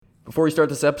Before we start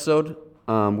this episode,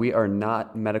 we are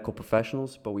not medical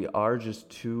professionals, but we are just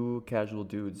two casual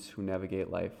dudes who navigate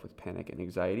life with panic and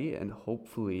anxiety, and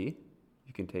hopefully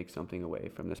you can take something away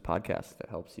from this podcast that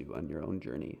helps you on your own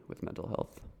journey with mental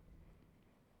health.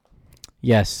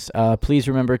 Yes, please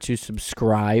remember to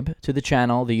subscribe to the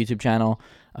channel, the YouTube channel.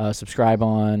 Subscribe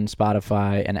on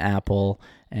Spotify and Apple,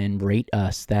 and rate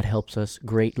us. That helps us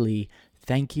greatly.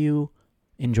 Thank you.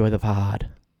 Enjoy the pod.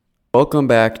 Welcome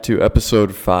back to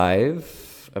episode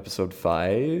 5. Episode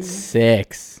 5?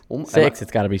 6. Oh, 6.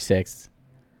 It's got to be 6.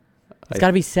 It's got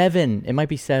to be 7. It might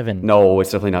be 7. No,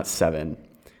 it's definitely not 7.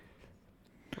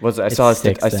 I saw a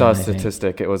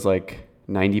statistic. It was like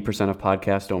 90% of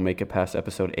podcasts don't make it past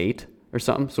episode 8 or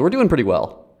something. So we're doing pretty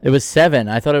well. It was 7.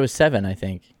 I thought it was 7, I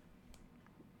think.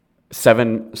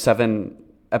 7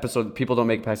 episode people don't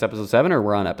make it past episode 7, or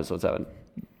we're on episode 7?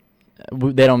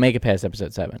 They don't make it past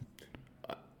episode 7.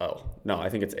 Oh, no, I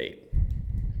think it's 8.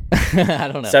 I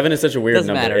don't know. 7 is such a weird Doesn't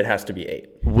number. matter. It has to be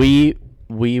 8. We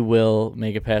will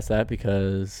make it past that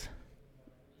because,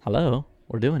 hello,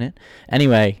 we're doing it.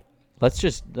 Anyway, let's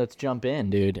jump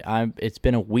in, dude. It's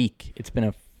been a week. It's been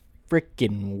a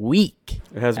freaking week.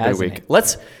 It has been a week.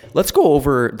 Let's go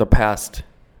over the past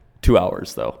 2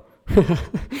 hours, though.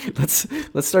 let's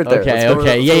start there.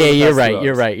 Okay.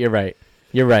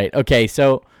 You're right. Okay,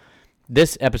 so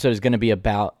this episode is going to be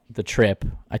about the trip.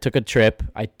 I took a trip.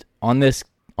 On this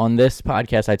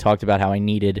podcast, I talked about how I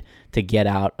needed to get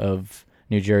out of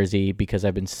New Jersey because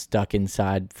I've been stuck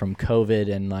inside from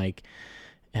COVID and like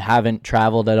haven't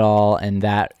traveled at all, and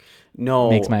that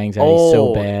makes my anxiety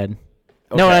so bad.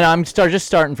 Okay. No, I'm just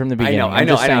starting from the beginning. I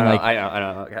know.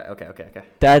 Okay.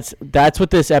 That's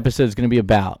what this episode is going to be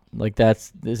about. Like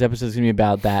this episode is going to be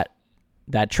about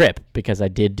that trip because I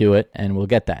did do it, and we'll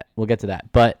get to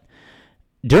that. But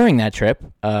during that trip,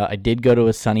 I did go to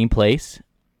a sunny place.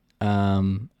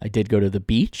 I did go to the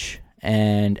beach,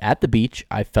 and at the beach,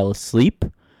 I fell asleep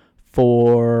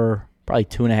for probably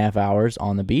 2.5 hours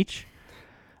on the beach.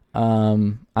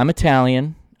 I'm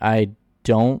Italian. I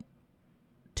don't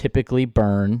typically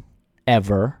burn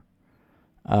ever.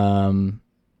 I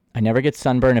never get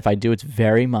sunburn. If I do, it's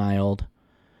very mild.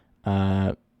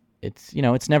 It's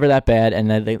never that bad. And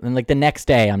then like the next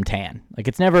day I'm tan. Like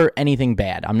it's never anything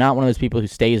bad. I'm not one of those people who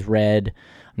stays red.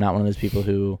 I'm not one of those people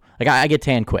who like I get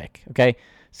tan quick. Okay.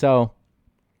 So,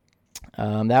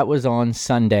 that was on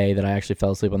Sunday that I actually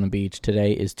fell asleep on the beach.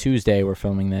 Today is Tuesday. We're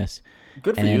filming this.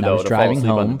 Good for you though to fall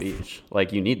asleep on the beach.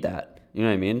 Like you need that. You know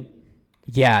what I mean?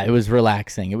 Yeah, it was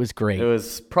relaxing. It was great. It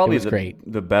was probably great.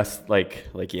 The best, like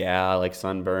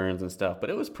sunburns and stuff, but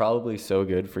it was probably so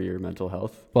good for your mental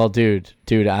health. Well, dude,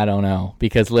 I don't know.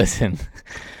 Because listen,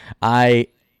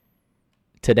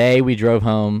 today we drove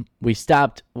home. We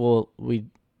stopped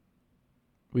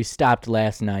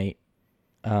last night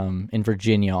in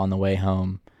Virginia on the way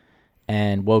home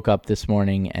and woke up this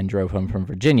morning and drove home from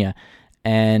Virginia.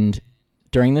 And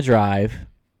during the drive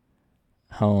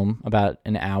home, about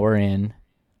an hour in,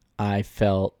 I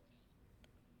felt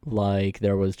like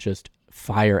there was just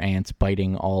fire ants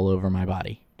biting all over my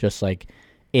body, just like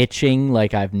itching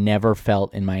like I've never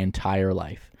felt in my entire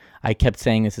life. I kept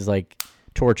saying this is like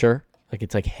torture, like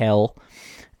it's like hell,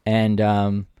 and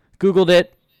Googled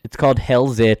it. It's called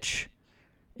Hell's Itch.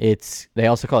 They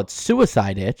also call it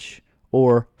suicide itch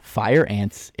or fire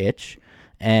ants itch,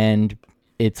 and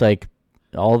it's like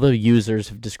all the users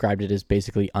have described it as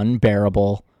basically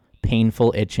unbearable,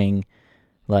 painful itching,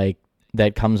 like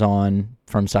that comes on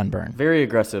from sunburn. Very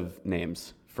aggressive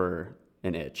names for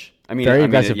an itch. Very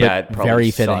aggressive, it probably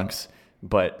very sucks, fitting.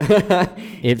 But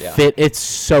It's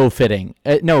so fitting.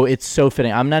 No, it's so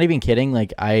fitting. I'm not even kidding.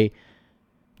 Like I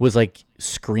was like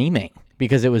screaming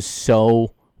because it was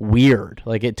so weird.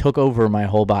 Like it took over my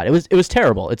whole body. It was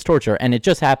terrible. It's torture, and it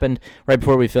just happened right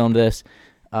before we filmed this.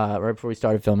 Right before we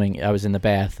started filming, I was in the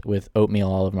bath with oatmeal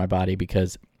all over my body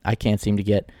because I can't seem to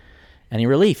get any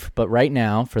relief. But right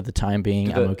now, for the time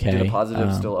being, I'm okay. Do the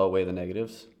positives still outweigh the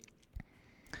negatives?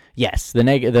 Yes,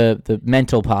 the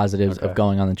mental positives of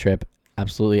going on the trip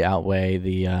absolutely outweigh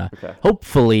the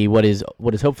hopefully what is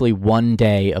hopefully one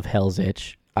day of Hell's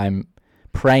Itch. I'm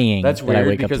praying that's that weird I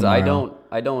wake because up tomorrow.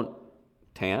 I don't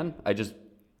tan. I just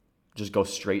go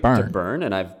straight burn. to burn,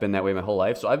 and I've been that way my whole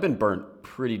life. So I've been burnt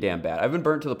pretty damn bad. I've been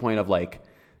burnt to the point of like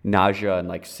nausea and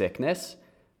like sickness.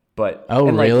 But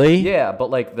really? Yeah, but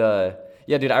like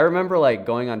dude, I remember like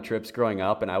going on trips growing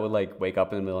up, and I would like wake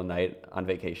up in the middle of the night on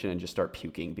vacation and just start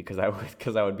puking because I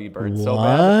would be burned so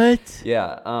bad. What?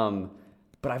 Yeah.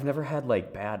 But I've never had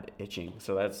like bad itching,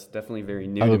 so that's definitely very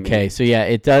new to me. Okay, so yeah,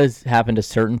 it does happen to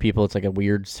certain people. It's like a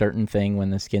weird certain thing when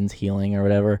the skin's healing or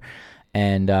whatever,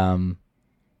 and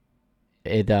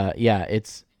Yeah,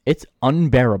 it's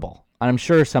unbearable. I'm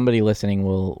sure somebody listening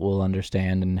will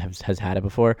understand and has had it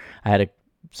before. I had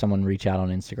someone reach out on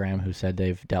Instagram who said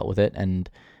they've dealt with it and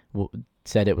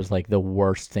said it was like the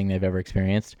worst thing they've ever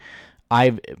experienced.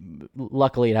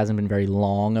 Luckily it hasn't been very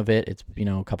long of it. It's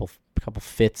a couple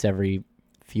fits every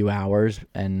few hours,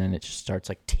 and then it just starts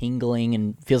like tingling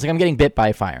and feels like I'm getting bit by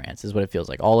a fire ants is what it feels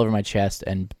like, all over my chest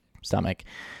and stomach.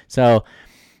 So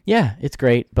yeah, it's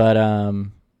great, but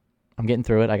I'm getting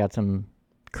through it. I got some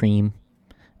cream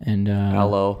and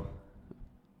aloe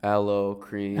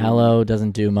cream. Aloe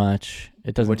doesn't do much.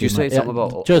 It doesn't. Would you say something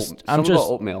about about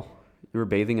oatmeal? You were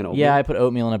bathing in oatmeal. Yeah, I put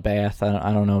oatmeal in a bath.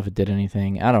 I don't know if it did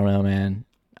anything. I don't know, man.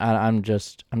 I'm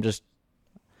just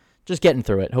getting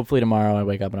through it. Hopefully tomorrow I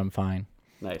wake up and I'm fine.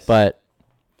 Nice. But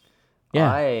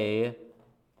yeah, I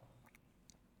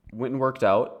went and worked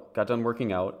out. Got done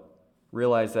working out.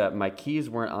 Realized that my keys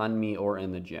weren't on me or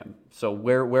in the gym. So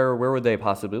where would they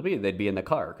possibly be? They'd be in the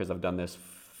car because I've done this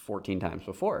 14 times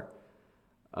before.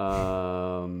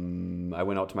 I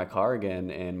went out to my car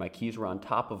again, and my keys were on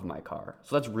top of my car.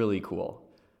 So that's really cool.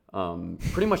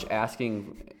 Pretty much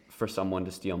asking for someone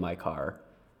to steal my car.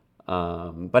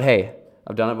 But hey,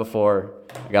 I've done it before.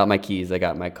 I got my keys. I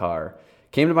got my car.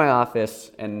 Came to my office,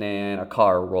 and then a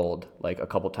car rolled like a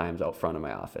couple times out front of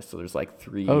my office. So there's like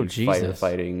three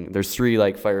firefighting. There's three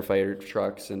like firefighter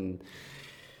trucks and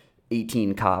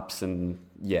 18 cops, and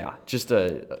yeah, just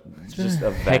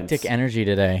hectic energy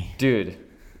today, dude.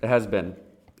 It has been.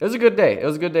 It was a good day. It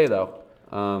was a good day though.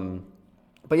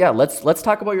 But yeah, let's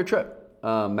talk about your trip.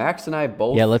 Max and I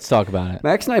both. Yeah, let's talk about it.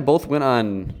 Max and I both went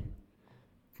on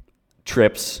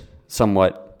trips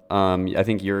somewhat. I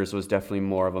think yours was definitely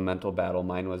more of a mental battle.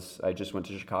 Mine was, I just went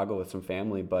to Chicago with some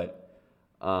family, but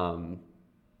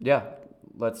yeah,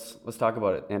 let's talk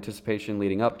about it. Anticipation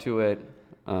leading up to it.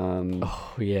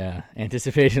 Oh yeah,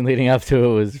 anticipation leading up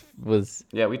to it was.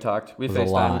 Yeah, we talked. We FaceTimed. A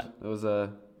lot. It was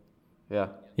yeah.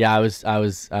 Yeah, I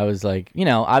was like,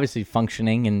 obviously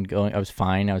functioning and going. I was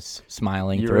fine. I was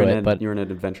smiling through it, but you were in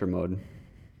adventure mode.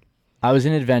 I was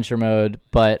in adventure mode,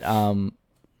 but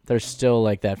there's still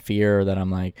like that fear that I'm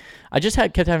like, I just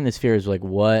kept having this fear is like,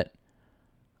 what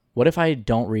if I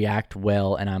don't react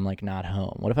well and I'm like not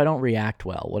home? What if I don't react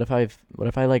well? What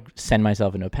if I like send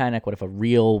myself into a panic? What if a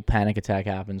real panic attack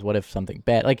happens? What if something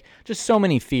bad? Like just so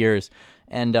many fears,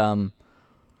 and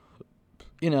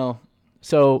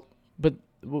so. But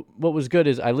what was good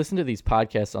is I listened to these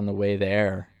podcasts on the way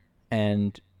there,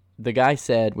 and the guy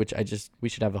said, which we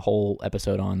should have a whole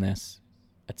episode on this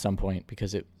at some point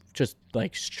because it just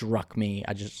like struck me.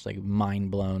 I just like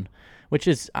mind blown, which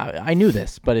is, I knew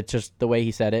this, but it's just the way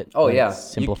he said it. Oh yeah.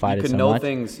 Simplified you it so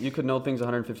much. You could know things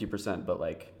 150%, but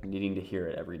like needing to hear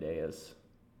it every day is.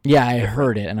 Yeah, I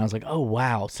heard it and I was like, oh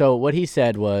wow. So what he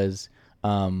said was,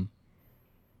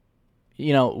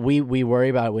 we worry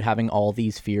about having all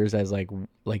these fears as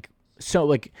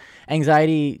so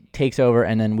anxiety takes over,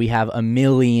 and then we have a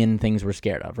million things we're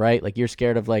scared of, right? Like you're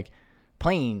scared of like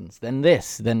planes, then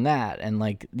this, then that, and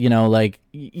like you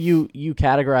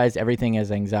categorize everything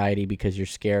as anxiety because you're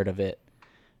scared of it.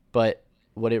 But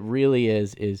what it really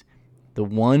is you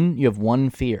have one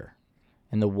fear,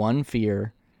 and the one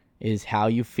fear is how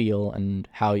you feel and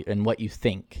what you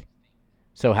think.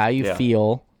 So how you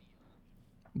feel,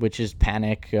 which is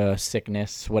panic,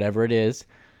 sickness, whatever it is,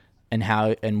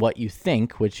 and what you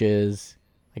think, which is,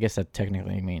 I guess that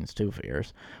technically means two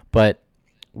fears, but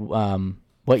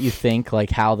what you think, like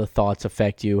how the thoughts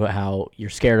affect you, how you're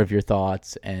scared of your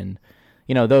thoughts, and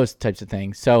those types of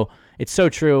things. So it's so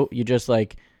true. You just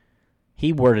like,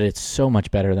 he worded it so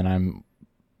much better than I'm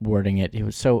wording it. He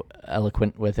was so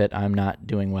eloquent with it. I'm not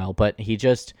doing well, but he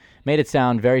just made it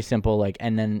sound very simple. Like,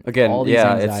 and then again, all these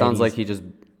anxieties, it sounds like he just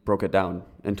broke it down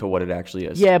into what it actually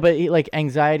is. Yeah, but like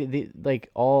anxiety,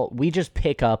 we just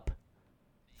pick up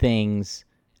things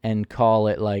and call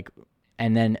it like,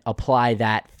 and then apply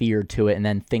that fear to it, and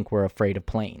then think we're afraid of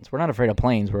planes. We're not afraid of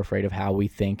planes. We're afraid of how we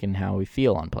think and how we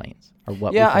feel on planes, or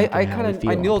what. Yeah,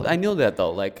 I knew that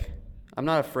though. Like, I'm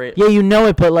not afraid. Yeah, you know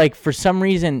it, but like for some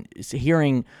reason,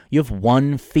 hearing you have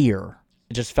one fear,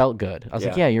 it just felt good. I was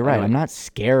like, yeah, you're right. I'm not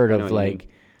scared of I'm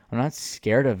not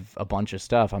scared of a bunch of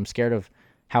stuff. I'm scared of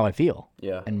how I feel.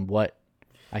 Yeah. And what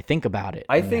I think about it.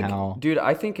 I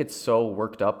think it's so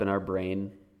worked up in our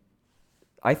brain.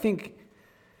 I think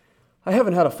I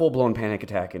haven't had a full-blown panic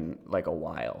attack in like a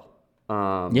while.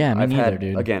 Yeah, me neither,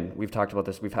 dude. Again, we've talked about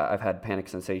this. I've had panic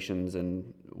sensations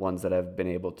and ones that I've been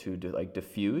able to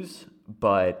diffuse,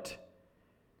 but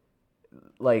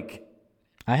like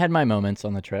I had my moments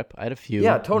on the trip. I had a few.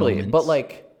 Yeah, totally. Moments. But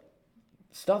like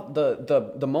stuff,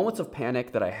 the moments of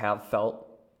panic that I have felt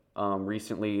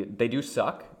recently. They do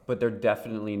suck, but they're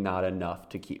definitely not enough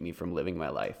to keep me from living my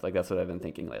life. Like that's what I've been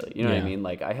thinking lately. You know what I Yeah. mean?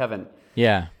 Like I haven't.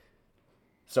 Yeah.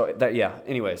 So that yeah.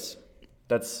 Anyways,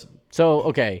 that's So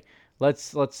okay,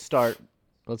 let's start.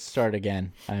 Let's start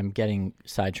again. I'm getting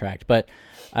sidetracked, but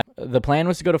the plan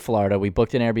was to go to Florida. We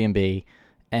booked an Airbnb,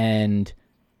 and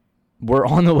we're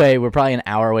on the way. We're probably an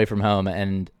hour away from home,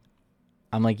 and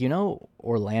I'm like,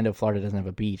 Orlando, Florida doesn't have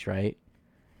a beach, right?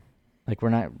 Like, we're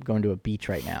not going to a beach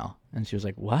right now. And she was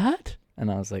like, what? And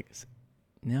I was like,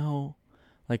 no.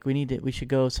 Like, we should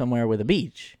go somewhere with a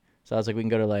beach. So I was like, we can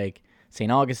go to, like,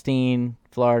 St. Augustine,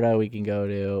 Florida. We can go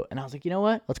to, and I was like, you know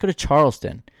what? Let's go to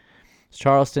Charleston. It's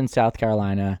Charleston, South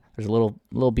Carolina. There's a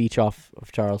little beach off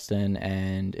of Charleston,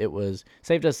 and it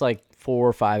saved us, like, 4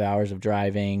 or 5 hours of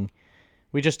driving.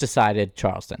 We just decided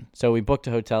Charleston. So we booked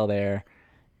a hotel there,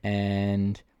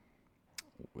 and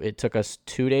it took us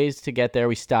 2 days to get there.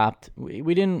 We stopped. We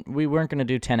weren't going to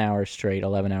do 10 hours straight,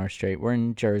 11 hours straight. We're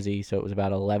in Jersey, so it was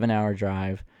about an 11-hour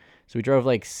drive. So we drove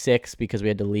like 6 because we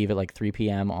had to leave at like 3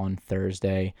 p.m. on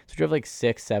Thursday. So we drove like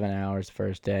 6, 7 hours the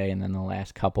first day, and then the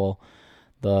last couple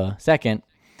the second.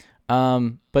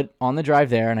 But on the drive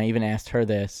there, and I even asked her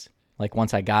this, like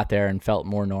once I got there and felt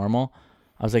more normal,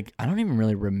 I was like, I don't even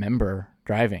really remember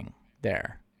driving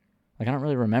there. Like, I don't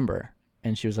really remember.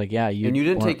 And she was like, yeah, you. And you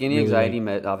didn't weren't take any really, anxiety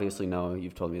med. Obviously, no.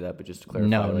 You've told me that, but just to clarify,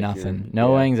 No, like nothing. you're-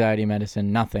 No yeah. anxiety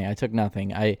medicine, nothing. I took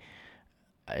nothing.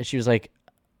 She was like,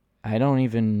 I don't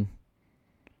even,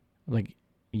 like,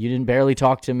 you didn't barely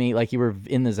talk to me. Like, you were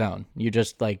in the zone. You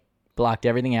just, like, blocked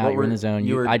everything out. What You were in were- the zone.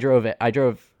 you were- I drove it. I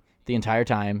drove the entire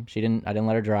time. I didn't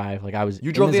let her drive. Like, I was You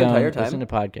in drove the zone, entire time? listening to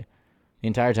podcast. The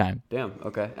entire time. Damn.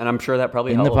 Okay. And I'm sure that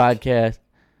probably In helped. the podcast.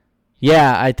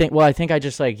 Yeah, I think I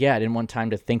just I didn't want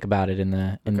time to think about it in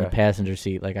the Okay. passenger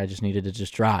seat. Like, I just needed to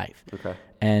just drive. Okay.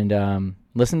 And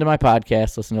listen to my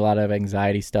podcast, listen to a lot of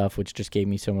anxiety stuff, which just gave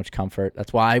me so much comfort.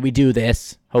 That's why we do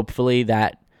this. Hopefully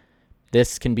that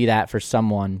this can be that for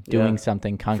someone doing Yeah.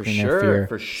 something, For conquering sure. their fear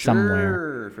For sure.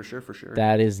 somewhere. For sure. For sure.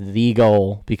 That is the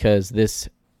goal, because those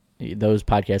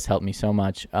podcasts helped me so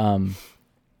much.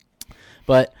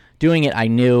 But doing it, I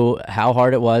knew how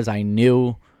hard it was. I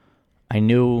knew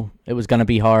it was going to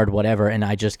be hard, whatever. And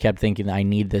I just kept thinking, I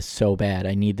need this so bad.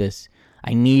 I need this.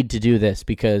 I need to do this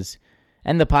because,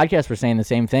 and the podcast were saying the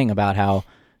same thing about how,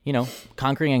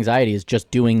 conquering anxiety is just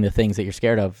doing the things that you're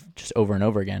scared of just over and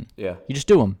over again. Yeah. You just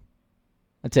do them.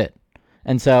 That's it.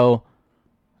 And so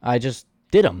I just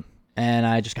did them, and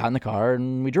I just got in the car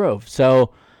and we drove.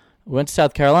 So we went to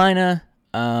South Carolina.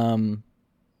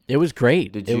 It was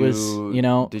great. Did it you?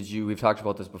 was, Did you? We've talked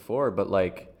about this before, but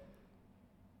like,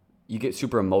 you get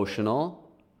super emotional.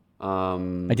 I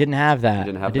didn't have that.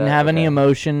 didn't have I didn't that? have any Okay.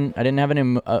 emotion. I didn't have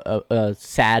any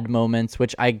sad moments,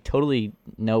 which I totally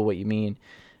know what you mean.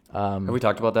 Have we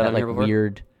talked about that on like here before?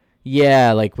 weird.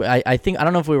 Yeah, like I think I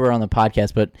don't know if we were on the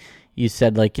podcast, but you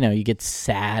said like you get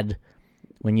sad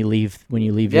when you leave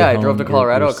Yeah, I your drove to home,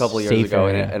 Colorado your a couple years safe ago,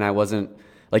 area. and I wasn't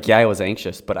like, yeah, I was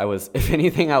anxious, but I was, if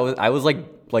anything, I was like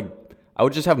I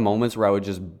would just have moments where I would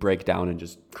just break down and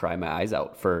just cry my eyes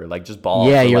out for like just balls.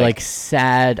 Yeah, for, you're like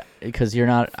sad because you're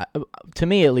not. To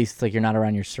me, at least, it's like you're not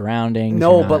around your surroundings.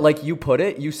 no, you're but not- like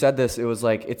you said this, it was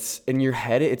like it's in your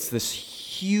head. It's this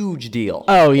huge deal.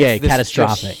 Oh, yeah, It's this just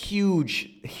catastrophic.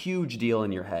 huge deal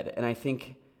in your head, and I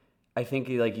think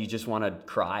like you just want to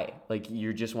cry, like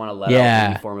you just want to let Yeah. out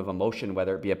any form of emotion,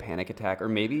 whether it be a panic attack or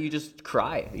maybe you just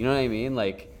cry. You know what I mean?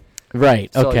 Like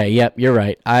right. so, Okay. like- Yep. You're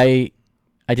right. I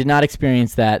did not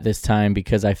experience that this time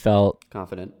because I felt.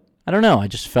 confident. I don't know. I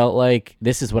just felt like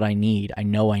this is what I need. I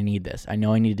know I need this. I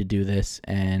know I need to do this,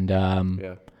 and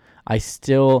Yeah. I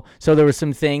still. So there were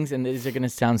some things, and these are going to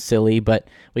sound silly, but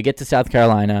we get to South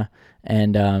Carolina,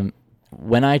 and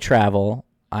when I travel,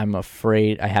 I'm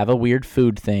afraid I have a weird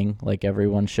food thing, like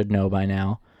everyone should know by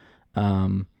now.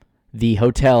 The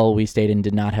hotel we stayed in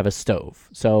did not have a stove,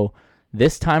 so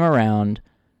this time around,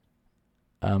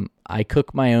 I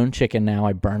cook my own chicken now.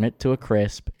 I burn it to a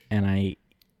crisp, and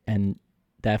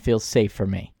that feels safe for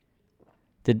me.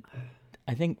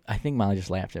 I think Molly just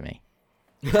laughed at me.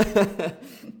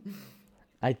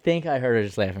 I think I heard her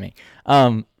just laugh at me.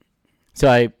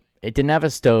 So it didn't have a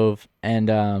stove,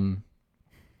 and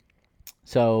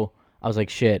so I was like,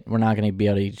 shit, we're not gonna be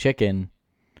able to eat chicken,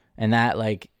 and that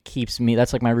like keeps me.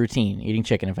 That's like my routine, eating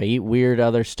chicken. If I eat weird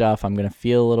other stuff, I'm gonna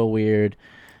feel a little weird.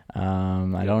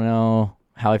 I don't know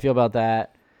how I feel about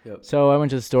that. Yep. So I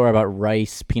went to the store. I bought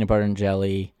rice, peanut butter and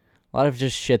jelly. A lot of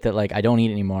just shit that like I don't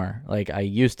eat anymore. Like I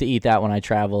used to eat that when I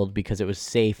traveled because it was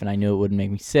safe and I knew it wouldn't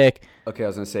make me sick. Okay, I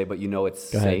was gonna say, but you know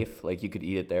it's Go ahead. safe. Like you could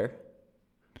eat it there.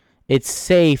 it's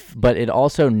safe, but it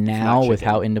also now with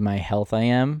chicken. how into my health I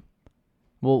am.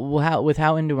 With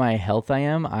how into my health I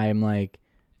am, I'm like,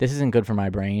 this isn't good for my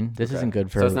brain. This isn't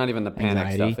good for So it's not even the panic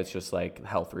anxiety. stuff. It's just like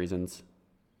health reasons.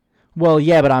 Well,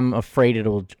 yeah, but I'm afraid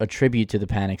it'll attribute to the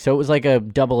panic. So it was like a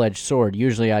double-edged sword.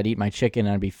 Usually I'd eat my chicken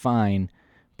and I'd be fine,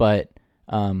 but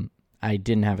I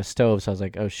didn't have a stove, so I was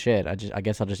like, oh shit, I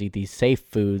guess I'll just eat these safe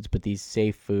foods, but these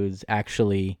safe foods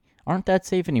actually aren't that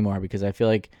safe anymore because I feel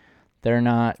like they're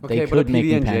not. Okay, They but a could make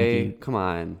me PB&J, panicky. come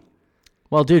on.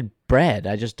 Well, dude, bread.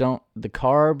 I just don't. The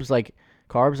carbs, like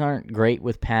carbs, aren't great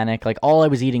with panic. Like all I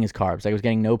was eating is carbs. I was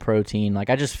getting no protein. Like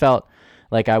I just felt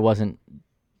like I wasn't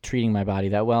treating my body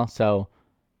that well. So,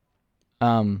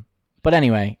 but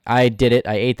anyway, I did it.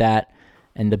 I ate that,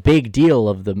 and the big deal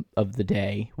of the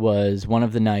day was one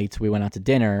of the nights we went out to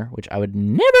dinner, which I would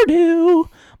never do.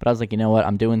 But I was like, you know what?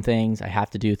 I'm doing things. I have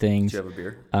to do things. Do you have a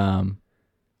beer?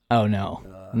 Oh no,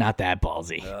 not that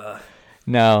ballsy.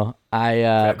 No, but I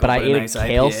open a ate nice a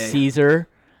kale IPA. Caesar.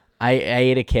 I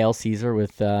ate a kale Caesar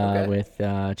with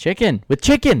chicken. With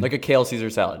chicken. Like a kale Caesar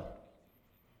salad.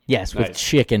 Yes, with Nice.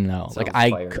 chicken though. Sounds Like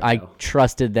fire right I now.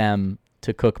 trusted them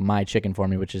to cook my chicken for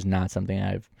me, which is not something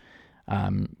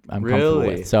I'm comfortable Really?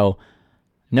 with. So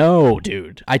no,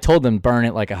 dude. I told them burn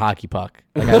it like a hockey puck.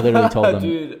 Like I literally told them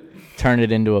Dude, turn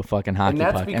it into a fucking hockey and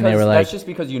that's puck. because And they were like, that's just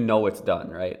because you know it's done,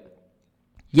 right?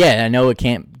 yeah, I know it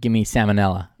can't give me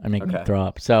salmonella and make me Okay. throw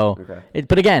up. So, Okay.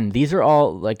 but again, these are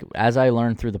all like as I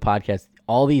learned through the podcast,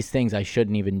 all these things I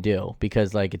shouldn't even do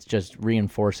because like it's just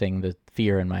reinforcing the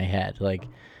fear in my head. Like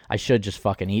I should just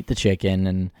fucking eat the chicken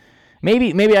and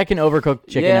maybe I can overcook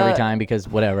chicken every Yeah. time because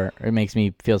whatever, it makes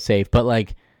me feel safe. But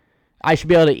like I should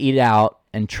be able to eat it out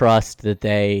and trust that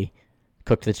they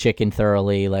cooked the chicken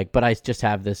thoroughly. Like, but I just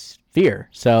have this fear.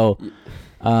 So,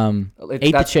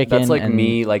 ate the chicken. That's like and,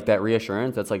 me, like that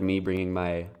reassurance. That's like me bringing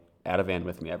my Ativan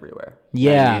with me everywhere. You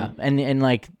know what I Yeah, mean? and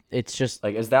like it's just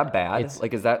Like, is that bad? It's-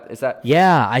 Like, is that?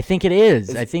 yeah, I think it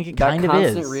is. I think it that kind of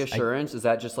constant is. reassurance, is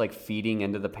that just like feeding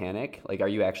into the panic? Like, are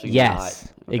you actually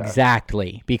Yes, not? Okay.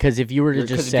 exactly. Because if you were to You're-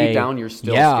 just 'cause say, deep down you're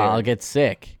still "Yeah, scared. I'll get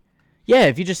sick," yeah,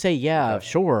 if you just say, "Yeah, Okay.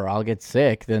 sure, I'll get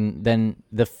sick," then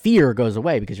the fear goes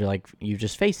away because you're like you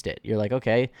just faced it. You're like,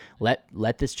 okay,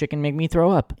 let this chicken make me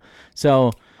throw up.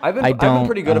 So I've I been don't,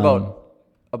 pretty good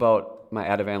about my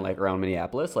Ativan, like around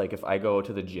Minneapolis. Like if I go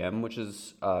to the gym, which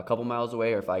is a couple miles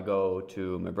away, or if I go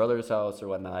to my brother's house or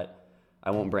whatnot,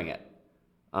 I won't bring it.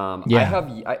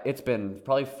 Yeah. It's been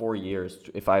probably 4 years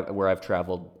where I've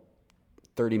traveled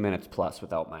 30 minutes plus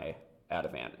without my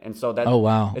Ativan, and so that. Oh,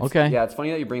 wow. Okay. Yeah, it's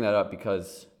funny that you bring that up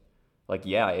because, like,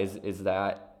 yeah, is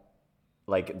that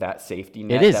like that safety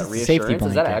net, is. that It's a safety reassurance?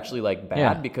 Is that blanket. actually like bad?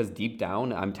 Yeah. Because deep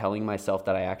down, I'm telling myself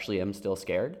that I actually am still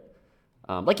scared.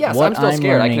 Like, yes, What I'm still I'm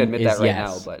scared. I can learning admit that is right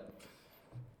yes. now, but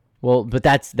Well, but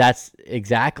that's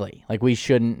exactly like we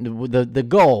shouldn't. The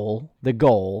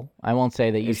goal. I won't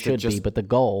say that you Is to should be, just- but the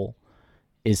goal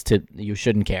is you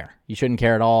shouldn't care. You shouldn't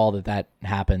care at all that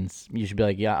happens. You should be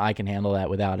like, yeah, I can handle that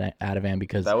without Ativan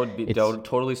because that would be it's,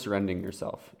 totally surrendering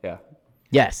yourself. Yeah.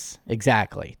 yes,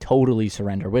 exactly, totally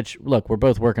surrender. Which look, we're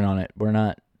both working on it. We're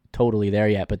not totally there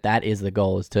yet, but that is the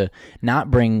goal: is to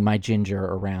not bring my ginger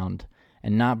around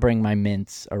and not bring my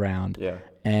mints around. Yeah.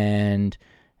 And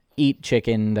eat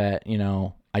chicken that,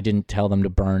 I didn't tell them to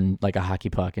burn like a hockey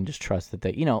puck and just trust that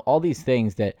they, all these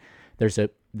things that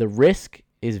the risk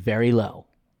is very low.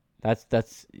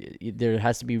 There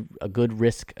has to be a good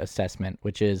risk assessment,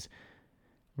 which is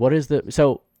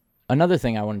so another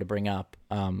thing I wanted to bring up,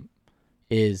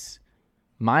 is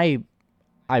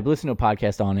I've listened to a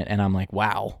podcast on it and I'm like,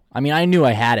 wow. I mean, I knew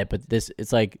I had it, but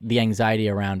it's like the anxiety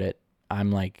around it.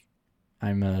 I'm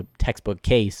a textbook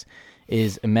case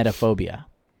is emetophobia.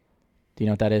 Do you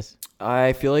know what that is?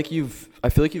 I feel like you've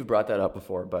brought that up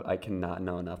before, but I cannot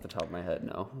know off the top of my head.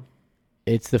 No.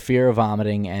 It's the fear of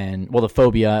vomiting the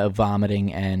phobia of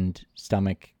vomiting and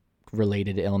stomach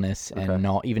related illness and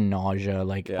even nausea,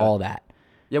 like all that.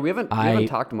 Yeah, we haven't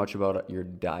talked much about your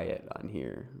diet on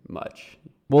here much.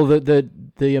 Well, the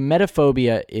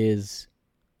emetophobia is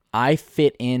I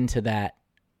fit into that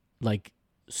like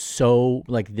so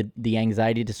like the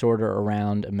anxiety disorder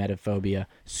around emetophobia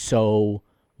so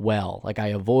well. Like I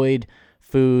avoid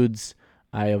foods,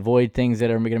 I avoid things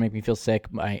that are going to make me feel sick.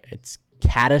 It's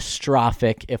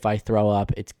catastrophic if I throw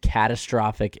up. It's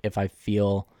catastrophic if I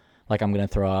feel like I'm going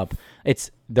to throw up.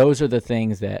 Those are the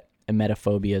things that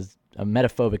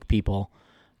emetophobic people,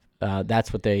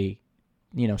 that's what they,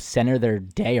 center their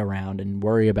day around and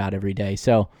worry about every day.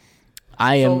 So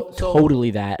I am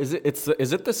totally that. Is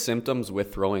it the symptoms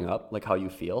with throwing up, like how you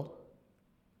feel?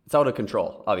 It's out of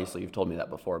control. Obviously, you've told me that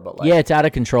before, but like, Yeah, it's out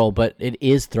of control, but it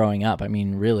is throwing up. I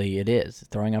mean, really, it is.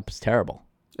 Throwing up is terrible.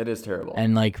 it is terrible.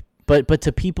 And like, but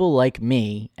to people like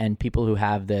me and people who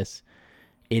have this,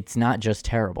 it's not just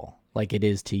terrible like it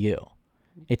is to you.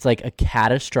 It's like a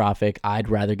catastrophic, I'd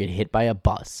rather get hit by a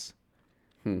bus.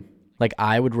 Like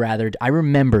I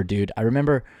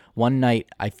remember one night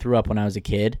I threw up when I was a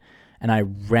kid, and I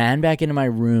ran back into my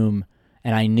room,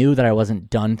 and I knew that I wasn't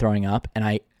done throwing up, and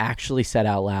I actually said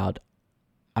out loud,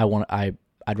 I'd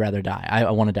rather die. I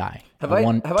want to die. Have I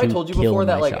told you before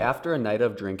that like myself. after a night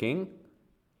of drinking,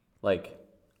 like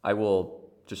I will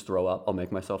just throw up. I'll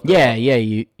make myself throw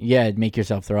Yeah, up. make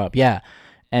yourself throw up. Yeah.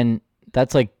 And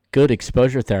that's like good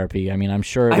exposure therapy. I mean, I'm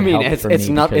sure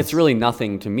it's really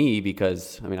nothing to me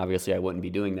because I mean, obviously I wouldn't be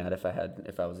doing that if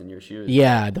I was in your shoes.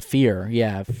 Yeah, the fear.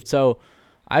 Yeah. So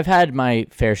I've had my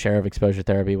fair share of exposure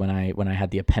therapy when I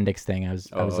had the appendix thing. I was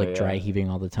dry heaving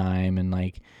all the time,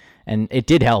 and it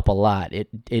did help a lot.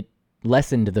 It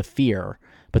lessened the fear.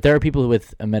 But there are people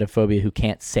with emetophobia who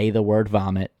can't say the word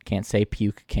vomit, can't say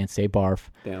puke, can't say barf.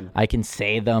 Damn. I can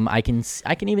say them. I can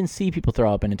even see people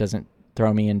throw up, and it doesn't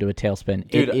throw me into a tailspin.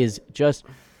 Dude, it is just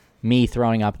me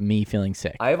throwing up, me feeling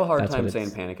sick. I have a hard time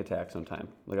saying panic attack sometimes.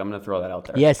 Like I'm gonna throw that out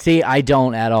there. Yeah, see, I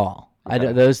don't at all.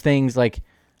 Okay. Those things like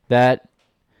that.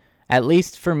 At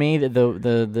least for me,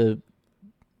 the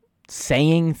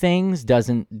saying things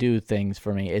doesn't do things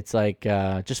for me. It's like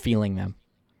just feeling them.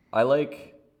 I like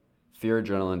fear,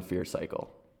 adrenaline, fear cycle.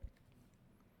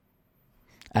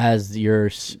 As your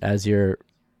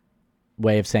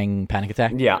way of saying panic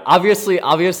attack? Yeah, obviously,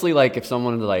 like if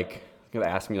someone like gonna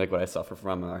ask me like what I suffer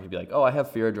from, I'd be like, oh, I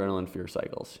have fear, adrenaline, fear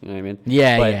cycles. You know what I mean?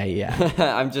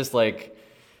 Yeah. I'm just like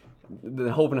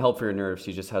the Hope and Help for Your Nerves.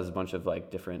 He just has a bunch of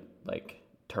like different like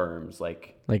terms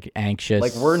like anxious.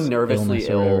 Like we're nervously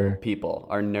ill whatever. people.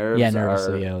 Our nerves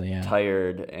nervously are ill, yeah.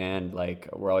 tired and like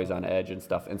we're always on edge and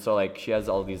stuff. And so like she has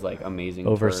all these like amazing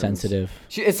Oversensitive.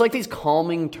 terms. It's like these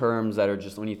calming terms that are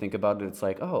just when you think about it, it's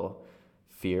like, oh,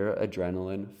 fear,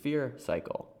 adrenaline, fear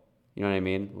cycle. You know what I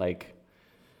mean? Like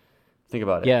think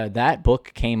about it. Yeah, that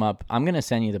book came up. I'm gonna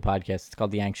send you the podcast. It's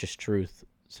called The Anxious Truth.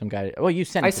 Some guy. Well, you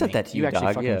sent. I it to sent me. that to you, actually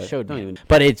dog. fucking Yeah, showed don't me. even-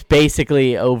 But it's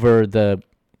basically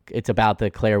it's about the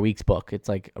Claire Weeks book. It's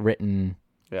like written.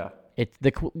 Yeah. It's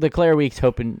the Claire Weeks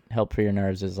Hope and Help for Your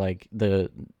Nerves is like the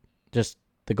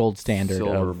gold standard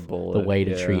Silver of bullet, the way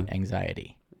to yeah. treat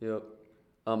anxiety. Yep.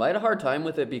 I had a hard time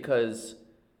with it because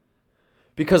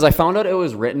I found out it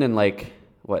was written in like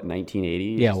what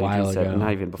 1980s. Yeah, a while ago.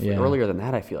 Not even before, Yeah. earlier than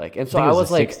that. I feel like, and so I think I it was was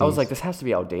the like, 60s. this has to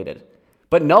be outdated.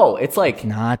 But no, it's like It's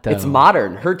not, It's though.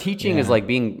 modern. Her teaching is Yeah. like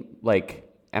being like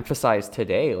emphasized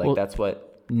today. Like Well, that's what.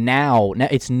 Now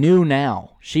it's new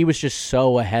now. She was just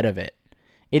so ahead of it.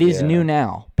 It is Yeah. new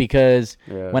now because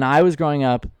Yeah. when I was growing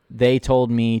up, they told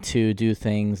me to do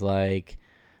things like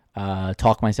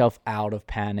talk myself out of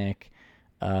panic,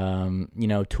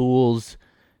 tools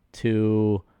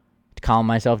to calm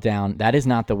myself down. That is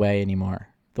not the way anymore.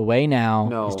 The way now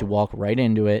No. is to walk right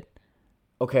into it,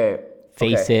 Okay.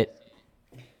 face it,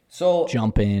 So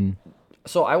jump in.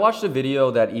 So I watched a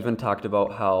video that even talked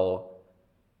about how,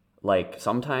 like,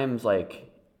 sometimes, like,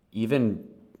 even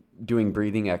doing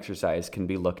breathing exercise can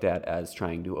be looked at as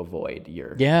trying to avoid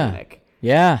your panic.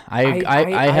 Yeah, I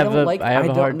have don't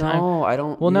a hard time. No, I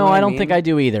don't. Well, you know no, what I don't think mean? I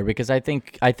do either because I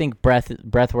think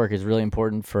breath work is really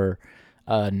important for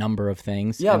a number of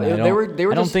things. Yeah, and they were.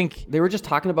 I don't think they were just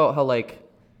talking about how like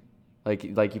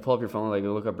you pull up your phone, like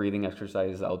you look up breathing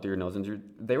exercises out through your nose, and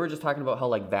they were just talking about how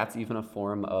like that's even a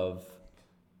form of.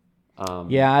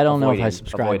 Yeah, I don't know if I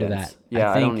subscribe to avoidance. that.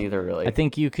 Yeah, I don't either really. I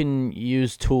think you can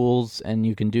use tools and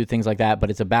you can do things like that, but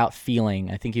it's about feeling.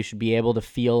 I think you should be able to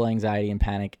feel anxiety and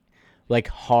panic like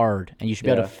hard, and you should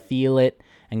be able to feel it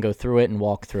and go through it and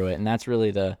walk through it. And that's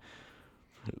really the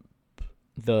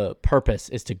purpose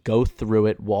is to go through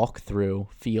it, walk through,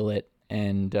 feel it,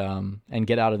 and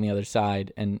get out on the other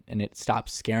side, and it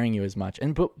stops scaring you as much.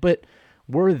 And but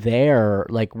we're there,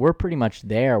 like we're pretty much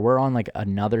there. We're on like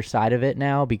another side of it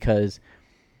now because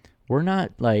we're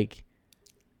not like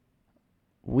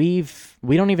we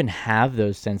don't even have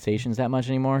those sensations that much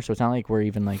anymore. So it's not like we're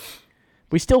even like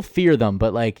we still fear them,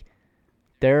 but like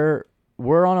we're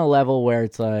on a level where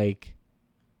it's like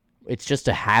it's just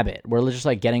a habit. We're just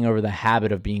like getting over the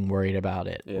habit of being worried about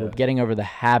it. Yeah. We're getting over the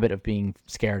habit of being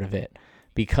scared of it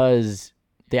because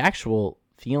the actual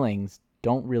feelings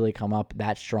don't really come up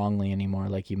that strongly anymore,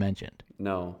 like you mentioned.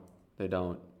 No, they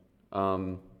don't.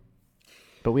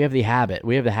 But we have the habit.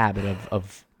 We have the habit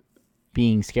of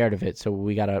being scared of it. So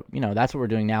we gotta, that's what we're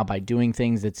doing now by doing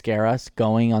things that scare us,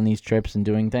 going on these trips and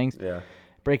doing things. Yeah.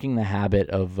 Breaking the habit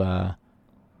of,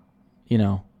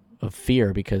 of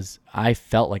fear because I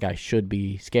felt like I should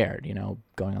be scared,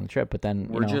 going on the trip. But then,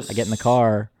 I get in the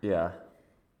car. Yeah.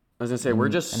 I was going to say, we're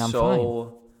just and I'm fine.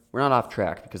 We're not off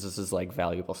track because this is like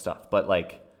valuable stuff. But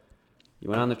like, you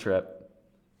went on the trip,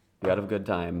 you had a good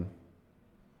time.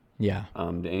 Yeah.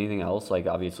 Anything else? Like,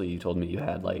 obviously, you told me you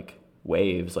had like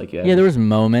waves. Like, Yeah, there was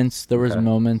moments. There was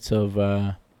moments of,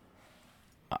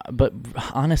 but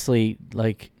honestly,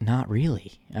 like, not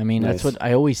really. I mean, Nice. that's what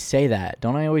I always say that.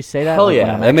 Don't I always say that? Hell like,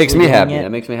 yeah. That makes me happy.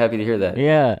 That makes me happy to hear that.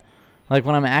 Yeah. Like,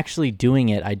 when I'm actually doing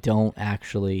it, I don't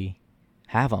actually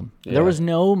have them. Yeah. There was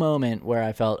no moment where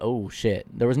I felt, oh, shit.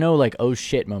 There was no, like, oh,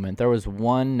 shit moment. There was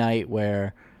one night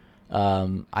where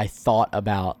I thought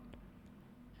about,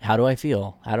 how do I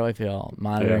feel? How do I feel?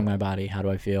 Monitoring my body. How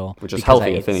do I feel? Which is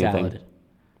healthy, if anything. Salad.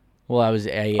 Well, I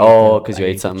ate because you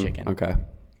ate something. chicken. Okay.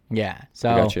 Yeah. So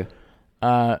I got you.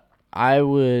 I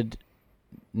would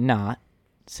not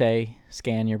say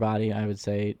scan your body. I would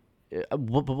say,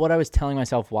 but what I was telling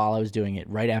myself while I was doing it,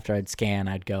 right after I'd scan,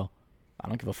 I'd go, I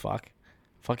don't give a fuck.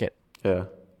 Fuck it. Yeah.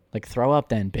 Like, throw up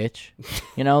then, bitch.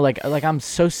 Like I'm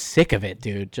so sick of it,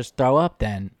 dude. Just throw up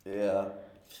then. Yeah.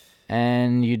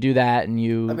 And you do that, and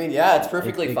you. I mean, yeah, it's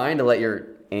perfectly fine to let your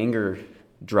anger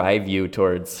drive you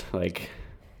towards like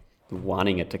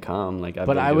wanting it to come. Like,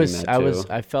 I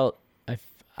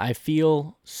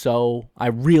feel so. I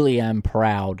really am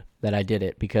proud that I did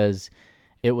it because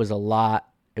it was a lot.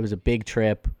 It was a big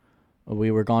trip.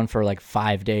 We were gone for like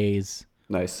 5 days.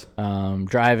 Nice.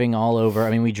 Driving all over.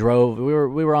 I mean, we drove.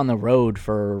 We were on the road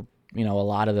for a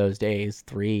lot of those days.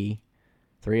 Three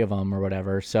of them or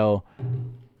whatever. So.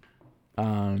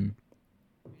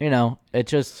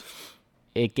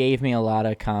 It gave me a lot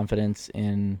of confidence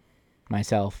in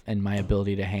myself and my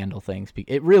ability to handle things.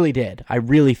 It really did. I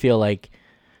really feel like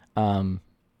I'm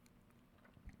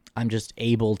just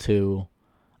able to.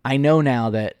 I know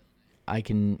now that I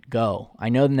can go. I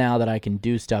know now that I can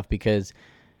do stuff because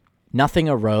nothing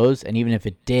arose, and even if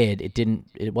it did,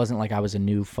 it wasn't like I was a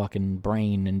new fucking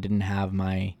brain and didn't have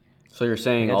my. So you're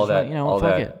saying like,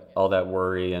 all that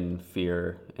worry and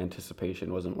fear,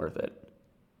 anticipation wasn't worth it?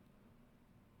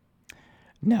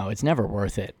 No, it's never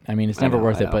worth it. I mean, it's never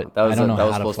worth it. But I don't know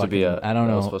how to fucking. I don't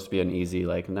know. That was supposed to be an easy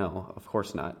no, of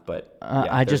course not. But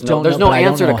I just don't. There's know, no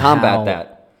answer to combat how.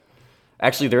 that.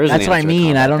 Actually, there is. That's what I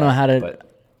mean. I don't know that, how to. But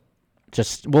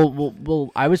just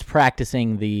well. I was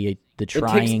practicing the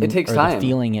trying it takes or time. The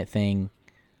feeling it thing.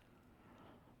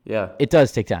 Yeah, it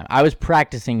does take time. I was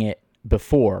practicing it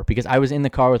before because I was in the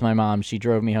car with my mom. She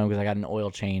drove me home because I got an oil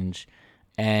change,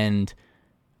 and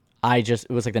it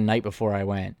was like the night before I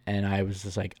went, and I was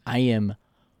just like, I am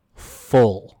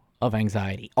full of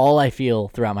anxiety. All I feel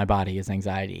throughout my body is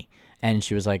anxiety. And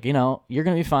she was like, you're going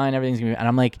to be fine. Everything's going to be, and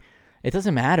I'm like, it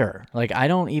doesn't matter. Like, I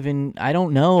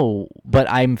don't know, but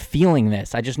I'm feeling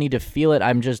this. I just need to feel it.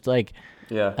 I'm just like,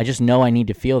 yeah. I just know I need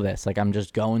to feel this. Like, I'm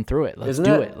just going through it. Let's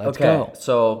do it. Let's go.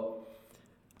 So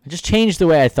I just changed the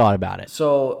way I thought about it.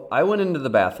 So I went into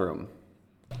the bathroom.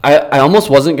 I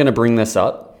almost wasn't going to bring this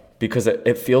up because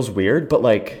it feels weird, but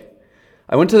like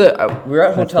I went to we were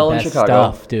at a hotel in Chicago.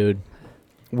 Stuff, dude.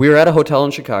 We were at a hotel in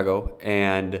Chicago,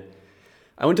 and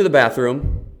I went to the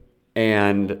bathroom,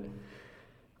 and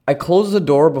I closed the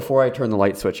door before I turned the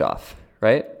light switch off,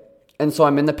 right? And so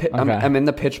I'm in the I'm in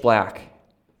the pitch black,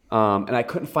 and I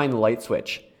couldn't find the light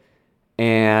switch,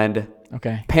 and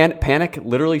panic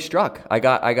literally struck. I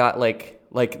got like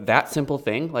that simple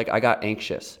thing. Like, I got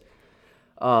anxious.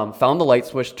 Found the light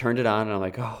switch, turned it on, and I'm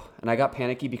like, oh. And I got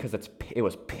panicky because it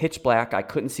was pitch black. I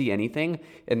couldn't see anything,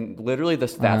 and literally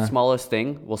that smallest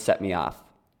thing will set me off.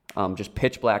 Just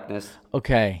pitch blackness.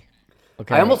 Okay.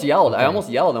 I almost yelled. I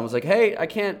was like, hey, I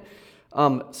can't.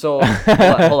 So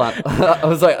hold on. I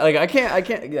was like I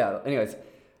can't. Yeah. Anyways,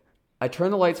 I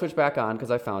turned the light switch back on because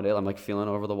I found it. I'm like feeling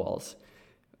over the walls.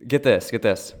 Get this.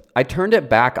 I turned it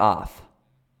back off,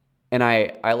 and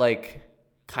I like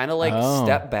kind of like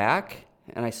stepped back,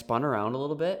 and I spun around a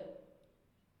little bit.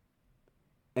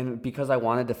 And because I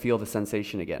wanted to feel the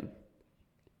sensation again.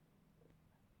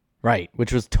 Right,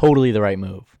 which was totally the right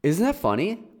move. Isn't that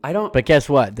funny? But guess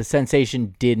what? The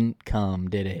sensation didn't come,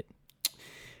 did it?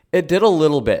 It did a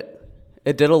little bit.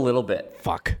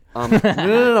 Fuck.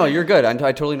 No, you're good. I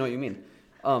totally know what you mean.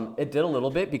 It did a little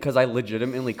bit because I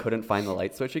legitimately couldn't find the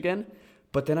light switch again.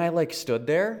 But then I like stood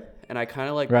there, and I kind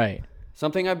of like... Right.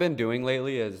 Something I've been doing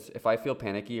lately is if I feel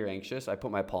panicky or anxious, I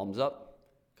put my palms up,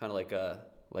 kind of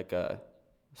like a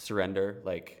surrender,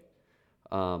 like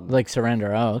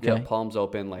surrender. Oh, okay. Yeah, palms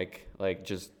open, like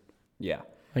just, yeah.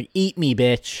 Like, eat me,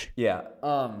 bitch. Yeah.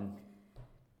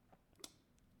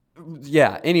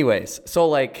 Yeah. Anyways, so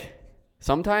like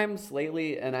Sometimes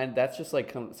lately, and that's just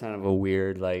like kind of a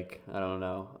weird, like, I don't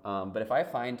know. But if I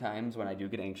find times when I do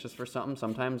get anxious for something,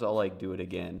 sometimes I'll like do it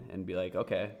again and be like,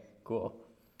 okay, cool.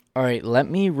 All right, let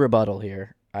me rebuttal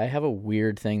here. I have a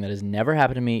weird thing that has never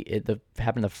happened to me.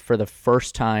 Happened for the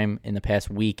first time in the past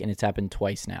week, and it's happened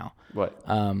twice now. What?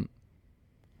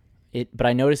 But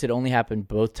I noticed it only happened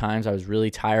both times I was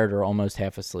really tired or almost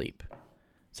half asleep.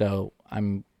 So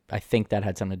I think that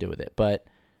had something to do with it. But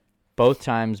both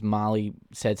times Molly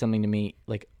said something to me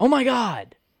like, "Oh my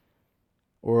God,"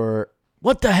 or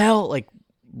 "What the hell?" Like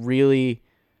really,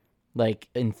 like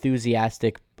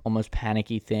enthusiastic, almost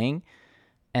panicky thing,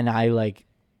 and I like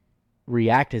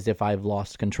react as if I've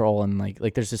lost control, and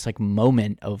like there's this like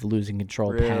moment of losing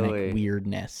control, Really? panic,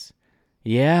 weirdness.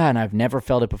 Yeah, and I've never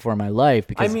felt it before in my life I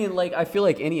because mean, like, I feel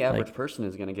like any average person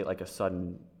is gonna get like a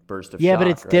sudden burst of yeah, shock, but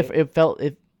it's right?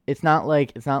 different. It's not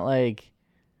like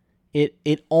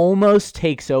it almost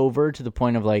takes over to the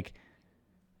point of like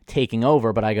taking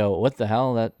over. But I go, what the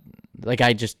hell? That like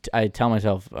I tell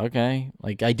myself, okay,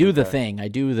 like I do the Okay. thing, I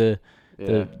do the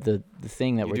Yeah. the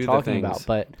thing that You we're do the talking about. things.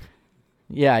 But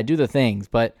yeah, I do the things,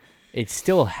 but it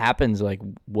still happens. Like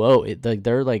whoa, like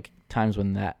there are like times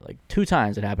when that like 2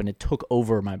 times it happened. It took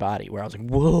over my body where I was like,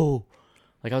 whoa,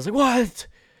 like I was like, what?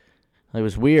 It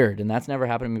was weird, and that's never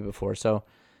happened to me before. So,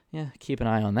 yeah, keep an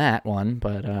eye on that one.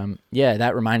 But yeah,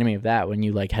 that reminded me of that when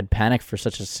you like had panic for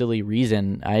such a silly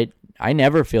reason. I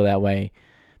never feel that way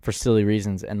for silly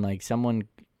reasons, and like someone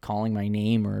calling my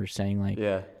name or saying like,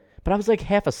 Yeah. but I was like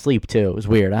half asleep too. It was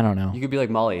weird. I don't know. You could be like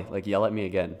Molly, like yell at me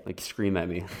again, like scream at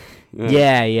me.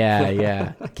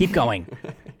 Yeah. Keep going.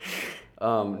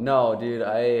 No, dude,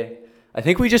 I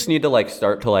think we just need to like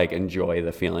start to like enjoy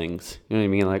the feelings. You know what I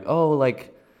mean? Like, oh,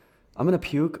 like I'm gonna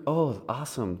puke. Oh,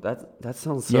 awesome. That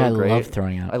sounds so Yeah, I great. love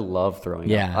throwing up. I love throwing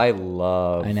Yeah. up. I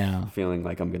love I know. feeling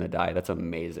like I'm gonna die. That's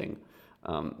amazing.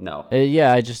 No.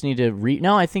 Yeah, I just need to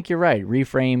No, I think you're right.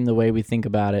 Reframe the way we think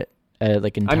about it,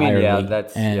 like I entirely. mean, yeah,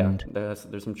 and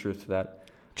there's some truth to that.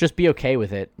 just be okay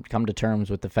with it. Come to terms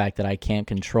with the fact that I can't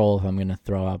control if I'm going to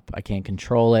throw up. I can't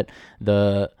control it.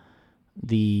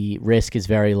 The risk is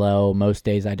very low. Most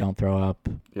days I don't throw up.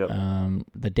 Yep.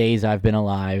 The days I've been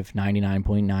alive,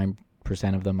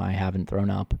 99.9% of them I haven't thrown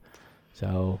up.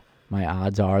 So my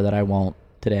odds are that I won't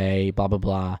today, blah, blah,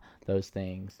 blah, those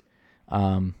things.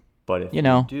 But if you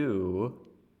know. do,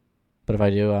 But if I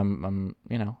do,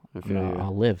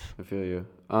 I'll live. I feel you.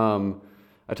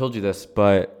 I told you this,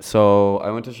 but so I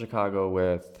went to Chicago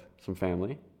with some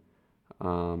family. I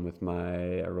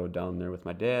rode down there with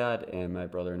my dad and my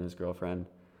brother and his girlfriend.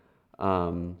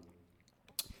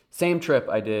 Same trip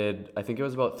I did, I think it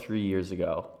was about 3 years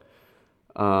ago.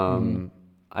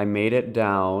 I made it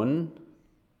down,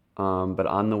 but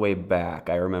on the way back,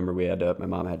 I remember my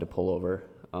mom had to pull over.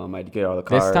 I had to get out of the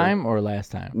car. This time or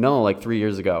last time? No, like 3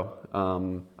 years ago.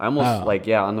 I almost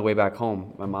Oh. on the way back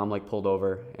home, my mom like pulled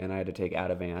over and I had to take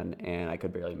Ativan and I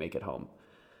could barely make it home.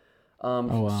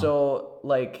 Wow. So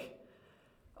like,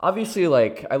 obviously,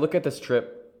 like I look at this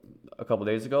trip a couple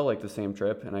days ago, like the same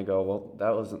trip, and I go, well,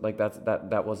 that wasn't like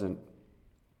that wasn't.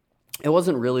 It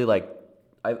wasn't really like,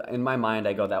 in my mind,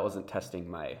 I go, that wasn't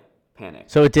testing my panic.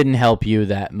 So it didn't help you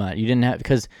that much. You didn't have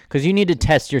because you need to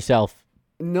test yourself.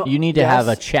 No, You need to have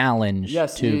a challenge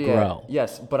to grow.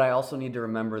 Yes, but I also need to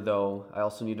remember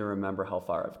how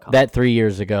far I've come. That 3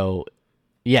 years ago,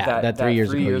 that 3 years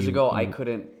ago. 3 years ago, I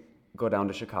couldn't go down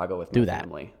to Chicago with my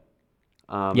family.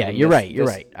 Yeah, and you're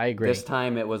right. I agree. This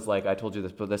time it was like, I told you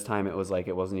this, but this time it was like,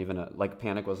 it wasn't even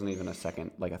panic wasn't even a second,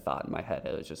 like a thought in my head.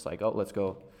 It was just like, oh, let's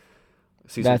go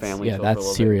see some family. chill for a little That's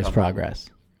bit, serious come home. progress.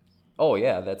 Oh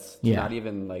yeah, that's Yeah. not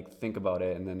even like think about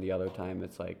it. And then the other time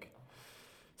it's like,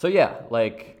 so yeah,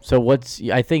 like. So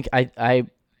I think I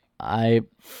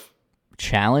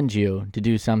challenge you to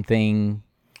do something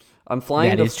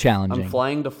that is challenging. I'm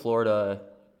flying to Florida,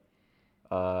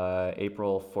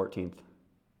 April 14th.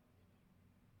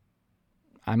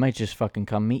 I might just fucking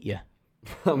come meet you.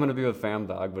 I'm gonna be with Fam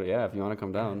Dog, but yeah, if you want to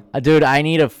come down. Dude, I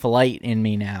need a flight in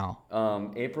me now.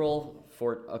 April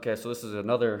 4th. Okay, so this is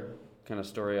another kind of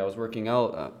story. I was working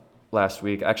out last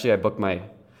week. Actually, I booked my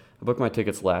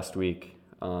tickets last week.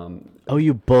 Oh,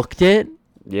 you booked it?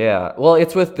 Yeah. Well,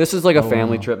 this is like a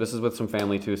family trip. This is with some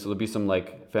family too, so there'll be some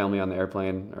like family on the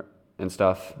airplane and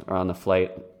stuff, or on the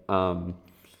flight.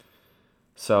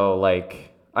 So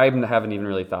like I haven't even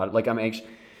really thought. Like I'm anxious.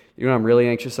 You know what I'm really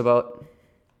anxious about?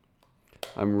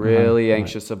 I'm really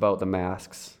anxious about the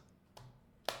masks.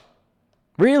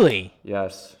 Really?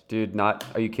 Yes, dude. Are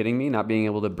you kidding me? Not being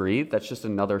able to breathe. That's just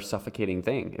another suffocating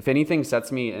thing. If anything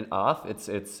sets me off,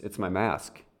 it's my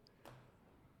mask.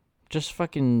 just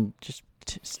fucking just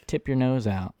tip your nose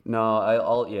out. No, I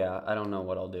don't know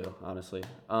what I'll do, honestly.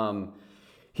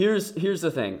 Here's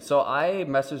the thing. So I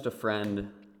messaged a friend,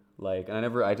 like, and I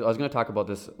was going to talk about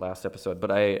this last episode,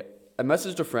 but I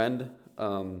messaged a friend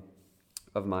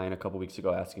of mine a couple weeks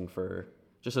ago asking for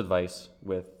just advice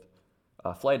with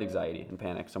flight anxiety and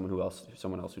panic, someone else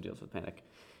who deals with panic.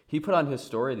 He put on his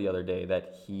story the other day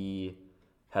that he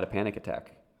had a panic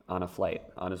attack on a flight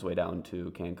on his way down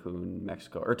to Cancun,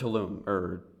 Mexico, or Tulum,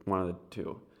 or one of the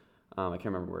two. I can't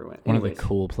remember where he went. One of the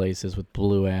cool places with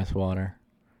blue ass water.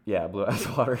 Yeah, blue ass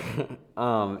water.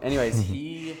 Anyways,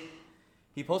 he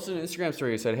posted an Instagram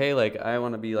story. He said, "Hey, like, I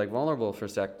want to be like vulnerable for a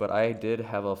sec, but I did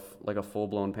have a full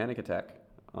blown panic attack,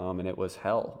 and it was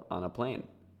hell on a plane."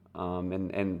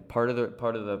 And part of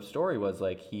the story was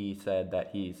like he said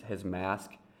that his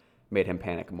mask made him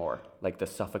panic more, like the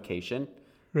suffocation.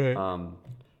 Right.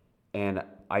 And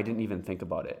I didn't even think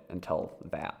about it until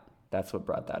that. That's what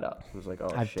brought that up. It was like,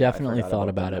 oh, I've shit, definitely I thought forgot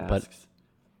about it,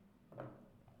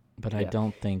 but I Yeah.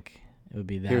 don't think it would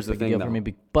be that Here's the big a thing, deal for though.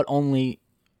 me. But only.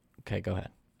 Okay, go ahead.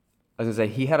 I was gonna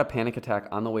say he had a panic attack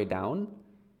on the way down,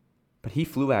 but he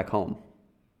flew back home.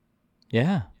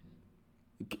 Yeah,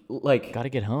 Like, got to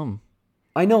get home.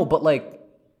 I know, but like,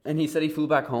 and he said he flew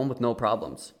back home with no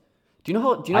problems. Do you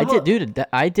know how? I did that.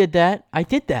 I did that. I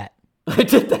did that.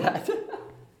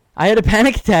 I had a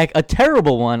panic attack, a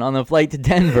terrible one, on the flight to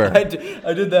Denver. I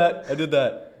did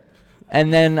that.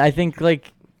 And then I think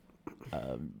like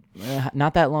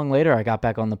not that long later, I got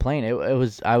back on the plane. I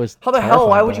was How the terrified, hell?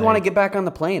 Why would but you want to get back on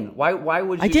the plane? Why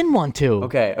would you? I didn't want to.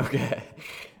 Okay.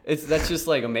 That's just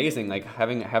like amazing. Like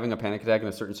having a panic attack in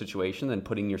a certain situation, then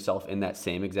putting yourself in that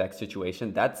same exact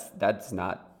situation. That's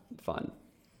not fun.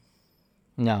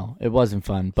 No, it wasn't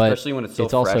fun. But Especially when it's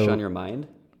fresh also on your mind.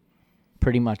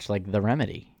 pretty much like the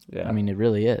remedy. Yeah. I mean, it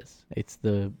really is. It's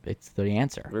the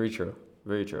answer. Very true.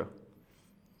 Very true.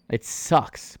 It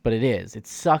sucks, but it is. It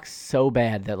sucks so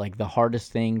bad that like the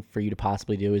hardest thing for you to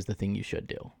possibly do is the thing you should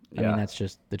do. I Yeah. mean, that's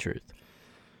just the truth.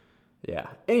 Yeah.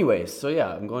 Anyways, so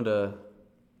yeah, I'm going to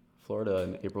Florida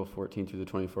on April 14th through the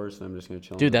 21st, and I'm just gonna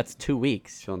chill. Dude, that's 2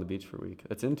 weeks. chill on the beach for a week.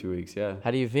 That's in 2 weeks. Yeah.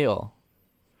 How do you feel?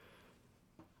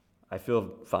 I feel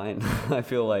fine. I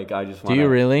feel like I just Do want. you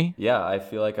really? Yeah, I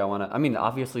feel like I want to. I mean,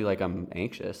 obviously, like I'm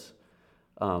anxious.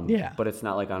 Yeah. But it's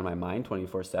not like on my mind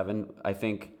 24/7.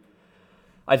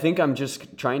 I think I'm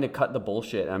just trying to cut the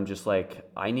bullshit. I'm just like,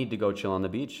 I need to go chill on the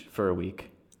beach for a week.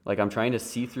 Like I'm trying to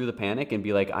see through the panic and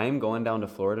be like, I am going down to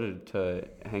Florida to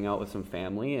hang out with some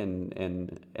family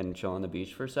and chill on the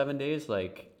beach for 7 days.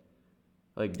 Like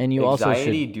And you also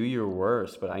anxiety, should- do your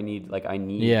worst, but I need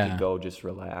Yeah. to go just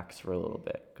relax for a little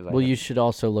bit. Well, you should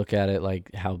also look at it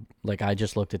like how like I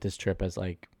just looked at this trip as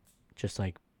like just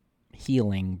like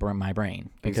healing my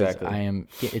brain because Exactly.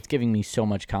 it's giving me so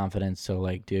much confidence. So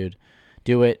like, dude,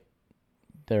 do it.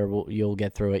 You'll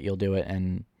get through it. You'll do it,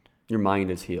 and your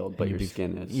mind is healed, but you'll your be-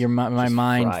 skin is my just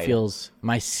mind fried. feels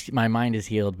my mind is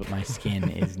healed, but my skin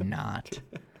is not.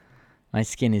 My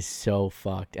skin is so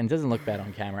fucked, and it doesn't look bad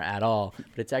on camera at all.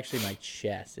 But it's actually my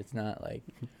chest. It's not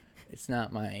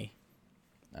my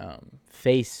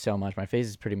face so much. My face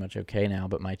is pretty much okay now,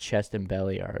 but my chest and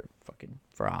belly are fucking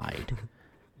fried.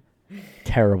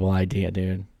 Terrible idea,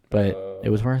 dude. But it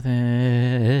was worth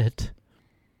it.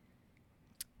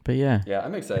 But yeah, Yeah,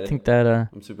 I'm excited. I think that.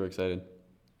 I'm super excited.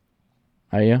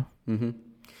 Are you? Mm-hmm.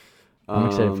 I'm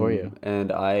excited for you.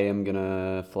 And I am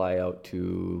gonna fly out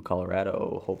to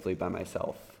Colorado, hopefully by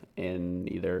myself, in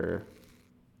either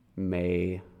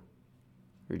May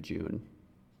or June.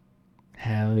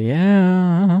 Hell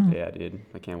yeah. Yeah, dude,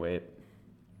 I can't wait.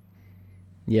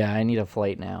 Yeah, I need a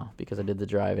flight now because I did the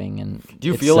driving and Do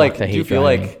you it feel sucked. like? I Do you hate feel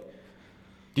driving. like?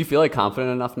 Do you feel like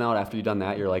confident enough now after you've done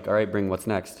that? You're like, all right, Bring, what's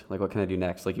next? Like, what can I do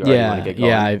next? Like, you already want to get going.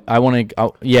 Yeah, I want to.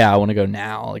 I want to go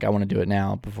now. Like, I want to do it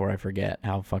now before I forget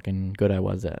how fucking good I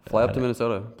was at. Fly up at to it.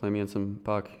 Minnesota, play me in some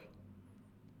puck.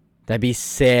 That'd be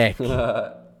sick.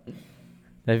 That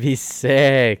That'd be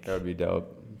sick. would be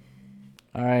dope.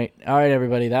 All right,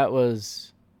 everybody. That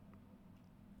was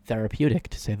therapeutic,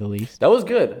 to say the least. That was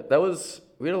good.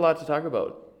 We had a lot to talk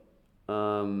about.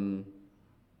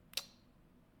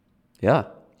 Yeah.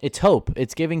 It's hope.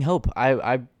 It's giving hope.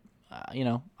 I'm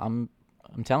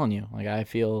telling you, like I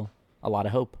feel a lot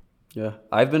of hope. Yeah.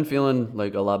 I've been feeling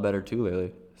like a lot better too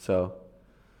lately. So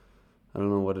I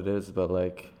don't know what it is, but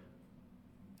like,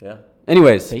 yeah.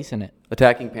 Anyways, Facing it.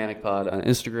 Attacking Panic Pod on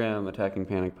Instagram, Attacking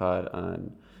Panic Pod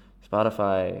on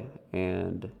Spotify,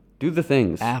 and do the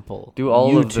things. Apple. Do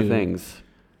all of the YouTube. things.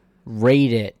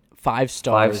 Rate it 5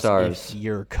 stars. 5 stars. If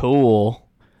you're cool.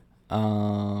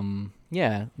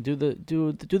 Yeah, do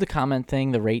the comment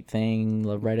thing, the rate thing,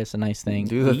 write us a nice thing.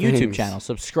 Do the YouTube things. channel,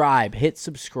 subscribe, hit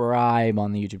subscribe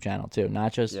on the YouTube channel too,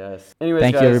 not just. Yes. Anyways,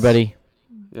 Thank guys, you, everybody.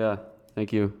 Yeah.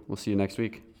 Thank you. We'll see you next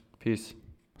week. Peace.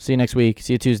 See you next week.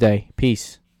 See you Tuesday.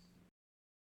 Peace.